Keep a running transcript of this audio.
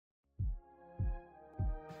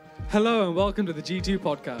Hello and welcome to the G2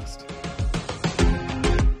 podcast.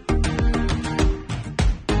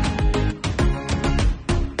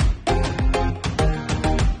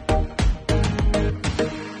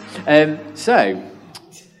 So,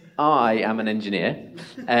 I am an engineer,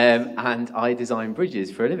 and I design bridges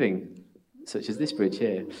for a living, such as this bridge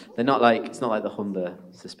here. It's not like the Humber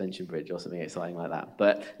suspension bridge or something exciting like that,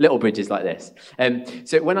 but little bridges like this.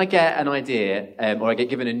 So when I get an idea, or I get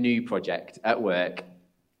given a new project at work,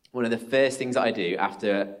 one of the first things that I do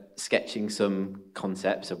after sketching some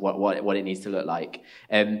concepts of what it needs to look like,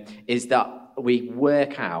 is that we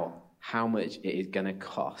work out how much it is going to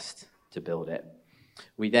cost to build it.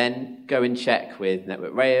 We then go and check with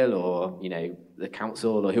Network Rail or, the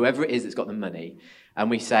council or whoever it is that's got the money, and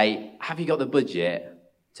we say, have you got the budget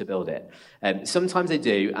to build it? Sometimes they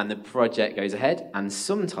do, and the project goes ahead, and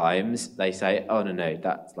sometimes they say, oh, no,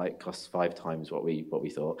 that costs 5 times what we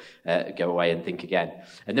thought. Go away and think again.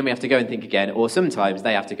 And then we have to go and think again, or sometimes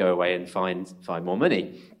they have to go away and find more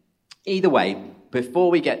money. Either way, before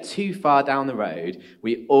we get too far down the road,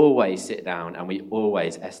 we always sit down and we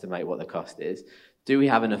always estimate what the cost is. Do we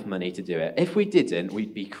have enough money to do it? If we didn't,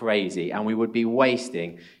 we'd be crazy and we would be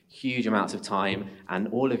wasting huge amounts of time and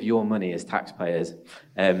all of your money as taxpayers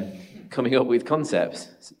coming up with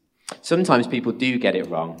concepts. Sometimes people do get it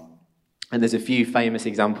wrong, and there's a few famous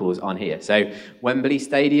examples on here. So Wembley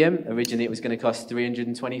Stadium, originally it was going to cost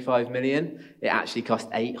 325 million. It actually cost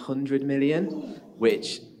 800 million,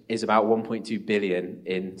 which is about 1.2 billion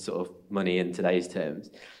in sort of money in today's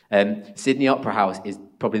terms. Sydney Opera House is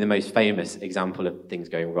probably the most famous example of things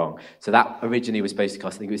going wrong. So that originally was supposed to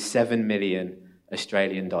cost, I think it was 7 million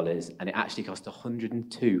Australian dollars, and it actually cost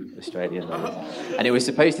 102 Australian dollars. And it was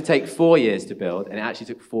supposed to take 4 years to build, and it actually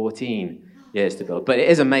took 14 years to build. But it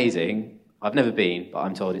is amazing. I've never been, but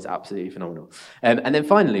I'm told it's absolutely phenomenal. And then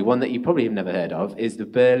finally, one that you probably have never heard of is the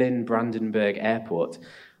Berlin-Brandenburg Airport.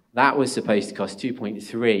 That was supposed to cost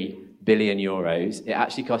 2.3 billion euros. It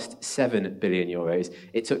actually cost 7 billion euros.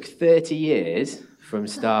 It took 30 years from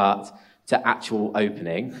start to actual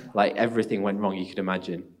opening. Everything went wrong you could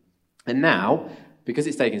imagine. And now, because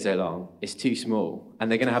it's taken so long, it's too small. And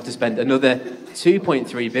they're going to have to spend another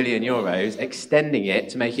 2.3 billion euros extending it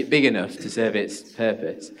to make it big enough to serve its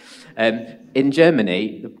purpose. In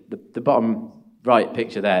Germany, the bottom right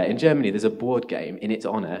picture there, in Germany there's a board game in its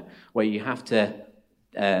honour where you have to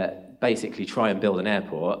basically try and build an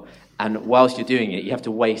airport, and whilst you're doing it, you have to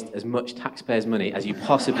waste as much taxpayers' money as you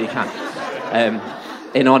possibly can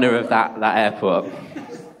in honour of that airport.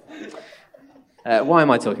 Why am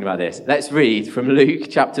I talking about this? Let's read from Luke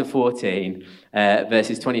chapter 14,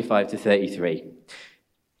 verses 25 to 33.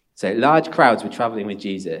 So, large crowds were travelling with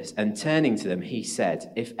Jesus, and turning to them, he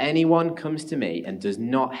said, "If anyone comes to me and does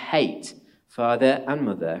not hate father and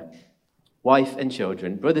mother, wife and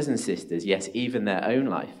children, brothers and sisters, yes, even their own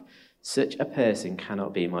life, such a person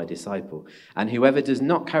cannot be my disciple. And whoever does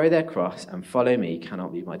not carry their cross and follow me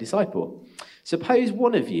cannot be my disciple. Suppose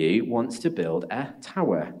one of you wants to build a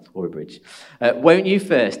tower or a bridge. Won't you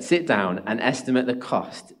first sit down and estimate the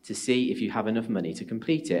cost to see if you have enough money to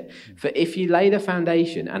complete it? For if you lay the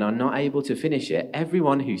foundation and are not able to finish it,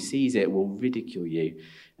 everyone who sees it will ridicule you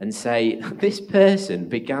and say, 'This person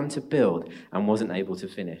began to build and wasn't able to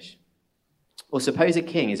finish.' Or suppose a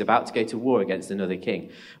king is about to go to war against another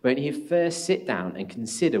king. Won't he first sit down and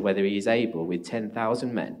consider whether he is able with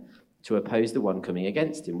 10,000 men to oppose the one coming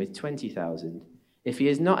against him with 20,000? If he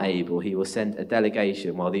is not able, he will send a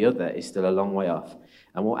delegation while the other is still a long way off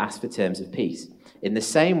and will ask for terms of peace. In the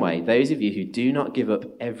same way, those of you who do not give up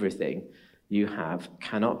everything you have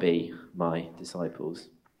cannot be my disciples."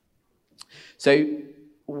 So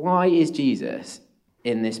why is Jesus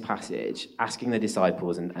in this passage asking the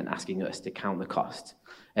disciples and asking us to count the cost?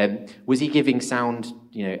 Was he giving sound,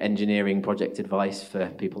 engineering project advice for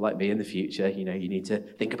people like me in the future? You need to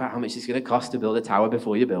think about how much it's going to cost to build a tower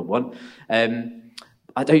before you build one.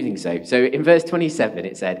 I don't think so. So in verse 27,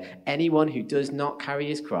 it said, "Anyone who does not carry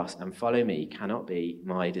his cross and follow me cannot be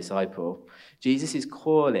my disciple." Jesus is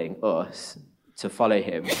calling us to follow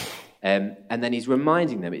him. And then he's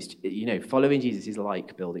reminding them, following Jesus is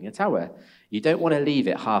like building a tower. You don't want to leave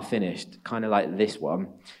it half finished, kind of like this one,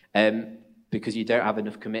 because you don't have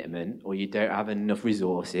enough commitment or you don't have enough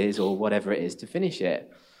resources or whatever it is to finish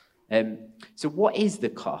it. So what is the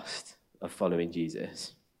cost of following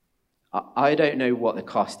Jesus? I don't know what the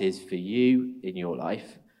cost is for you in your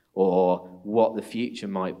life or what the future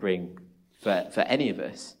might bring for any of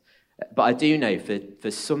us. But I do know for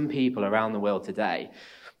some people around the world today,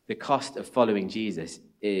 the cost of following Jesus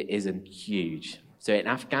isn't huge. So in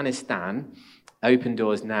Afghanistan, Open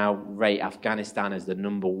Doors now rate Afghanistan as the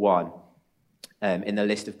number 1 in the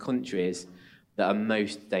list of countries that are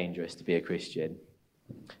most dangerous to be a Christian.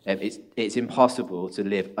 It's impossible to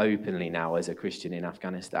live openly now as a Christian in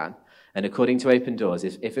Afghanistan. And according to Open Doors,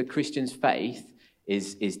 if a Christian's faith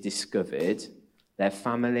is discovered, their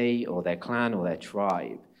family or their clan or their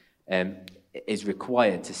tribe is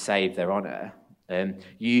required to save their honour,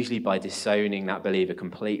 usually by disowning that believer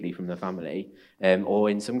completely from the family, or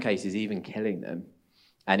in some cases even killing them.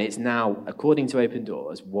 And it's now, according to Open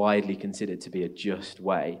Doors, widely considered to be a just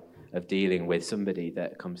way of dealing with somebody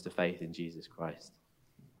that comes to faith in Jesus Christ.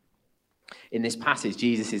 In this passage,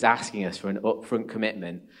 Jesus is asking us for an upfront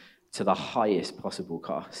commitment to the highest possible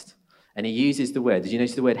cost. And he uses the word, did you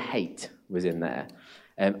notice the word hate was in there?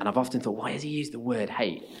 And I've often thought, why has he used the word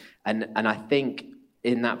hate? And I think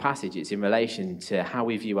in that passage, it's in relation to how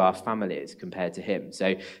we view our families compared to him.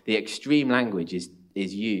 So the extreme language is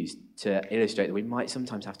used to illustrate that we might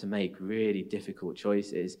sometimes have to make really difficult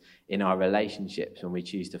choices in our relationships when we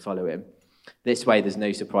choose to follow him. This way, there's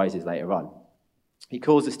no surprises later on. He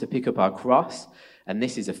calls us to pick up our cross, and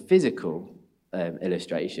this is a physical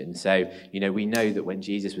illustration. So, we know that when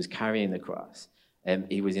Jesus was carrying the cross,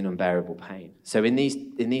 he was in unbearable pain. So in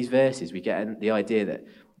these verses, we get the idea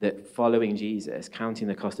that following Jesus, counting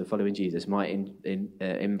the cost of following Jesus, might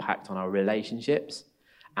impact on our relationships,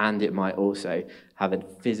 and it might also have a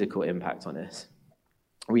physical impact on us.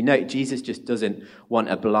 We know Jesus just doesn't want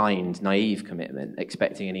a blind, naive commitment,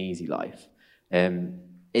 expecting an easy life.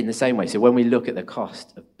 In the same way, so when we look at the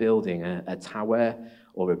cost of building a tower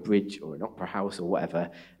or a bridge or an opera house or whatever,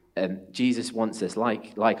 Jesus wants us,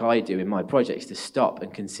 like I do in my projects, to stop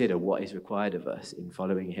and consider what is required of us in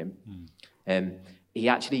following him. He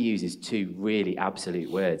actually uses two really absolute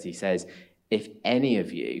words. He says, if any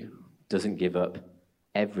of you doesn't give up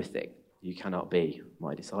everything, you cannot be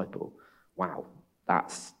my disciple. Wow,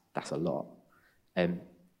 that's a lot.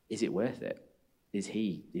 Is it worth it? Is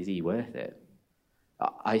he worth it?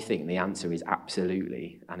 I think the answer is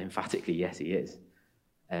absolutely and emphatically yes, he is.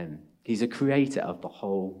 He's a creator of the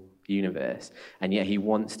whole universe, and yet he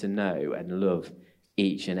wants to know and love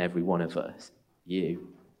each and every one of us, you.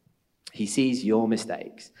 He sees your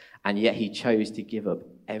mistakes, and yet he chose to give up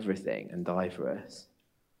everything and die for us.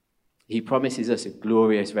 He promises us a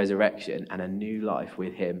glorious resurrection and a new life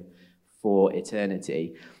with him for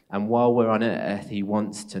eternity. And while we're on earth, he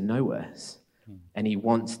wants to know us, and he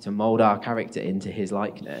wants to mold our character into his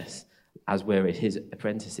likeness as we're his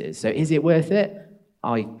apprentices. So is it worth it?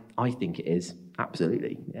 I think it is.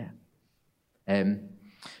 Absolutely, yeah.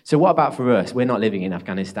 So what about for us? We're not living in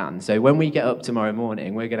Afghanistan. So when we get up tomorrow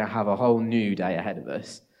morning, we're going to have a whole new day ahead of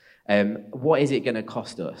us. What is it going to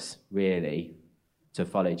cost us, really, to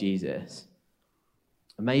follow Jesus?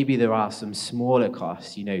 Maybe there are some smaller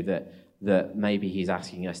costs, that maybe he's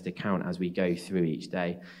asking us to count as we go through each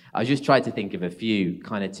day. I just tried to think of a few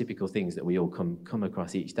kind of typical things that we all come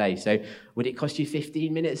across each day. So would it cost you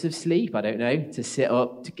 15 minutes of sleep? I don't know,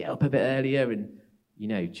 to get up a bit earlier and,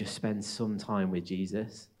 just spend some time with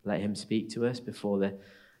Jesus, let him speak to us before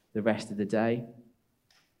the rest of the day?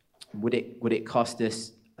 Would it cost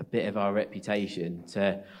us a bit of our reputation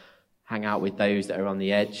to hang out with those that are on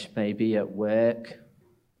the edge, maybe at work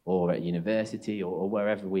or at university or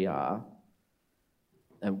wherever we are?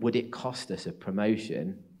 And would it cost us a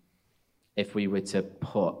promotion if we were to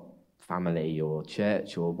put family or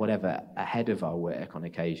church or whatever ahead of our work on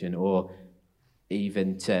occasion, or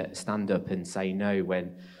even to stand up and say no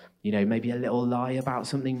when, maybe a little lie about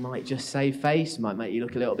something might just save face, might make you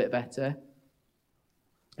look a little bit better?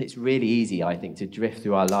 It's really easy, I think, to drift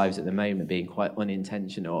through our lives at the moment being quite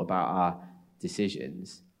unintentional about our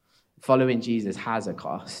decisions. Following Jesus has a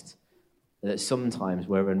cost that sometimes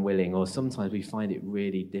we're unwilling, or sometimes we find it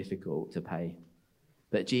really difficult to pay.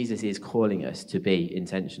 But Jesus is calling us to be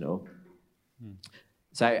intentional.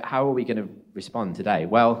 So how are we going to respond today?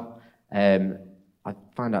 Well, I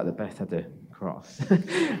found out that Beth had a cross.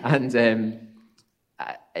 And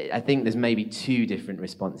I think there's maybe two different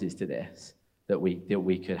responses to this that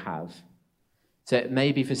we could have. So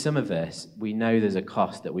maybe for some of us, we know there's a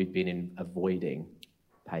cost that we've been avoiding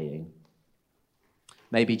paying.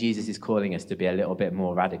 Maybe Jesus is calling us to be a little bit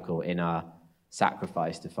more radical in our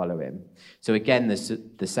sacrifice to follow him. So again, there's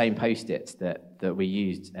the same post-its that we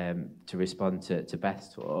used to respond to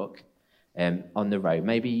Beth's talk on the road.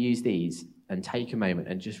 Maybe use these and take a moment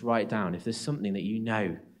and just write down if there's something that you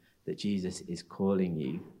know that Jesus is calling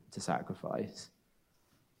you to sacrifice.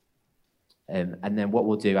 And then what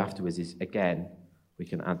we'll do afterwards is, again, we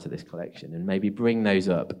can add to this collection and maybe bring those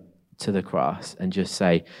up to the cross and just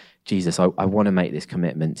say, Jesus, I want to make this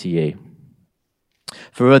commitment to you.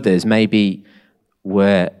 For others, maybe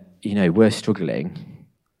we're struggling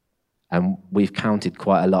and we've counted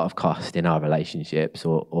quite a lot of cost in our relationships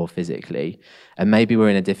or physically. And maybe we're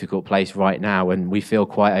in a difficult place right now and we feel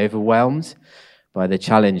quite overwhelmed by the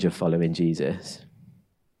challenge of following Jesus.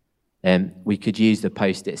 We could use the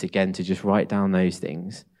Post-its again to just write down those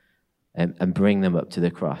things and bring them up to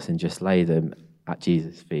the cross and just lay them at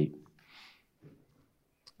Jesus' feet.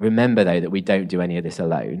 Remember, though, that we don't do any of this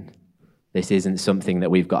alone. This isn't something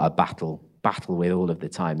that we've got to battle with all of the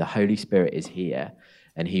time. The Holy Spirit is here,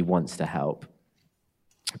 and he wants to help.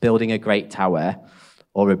 Building a great tower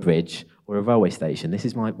or a bridge or a railway station. This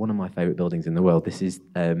is one of my favourite buildings in the world. This is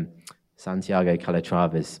Santiago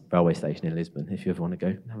Calatrava's railway station in Lisbon, if you ever want to go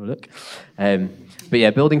and have a look. But yeah,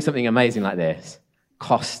 building something amazing like this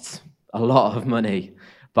costs a lot of money,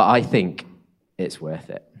 but I think it's worth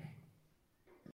it.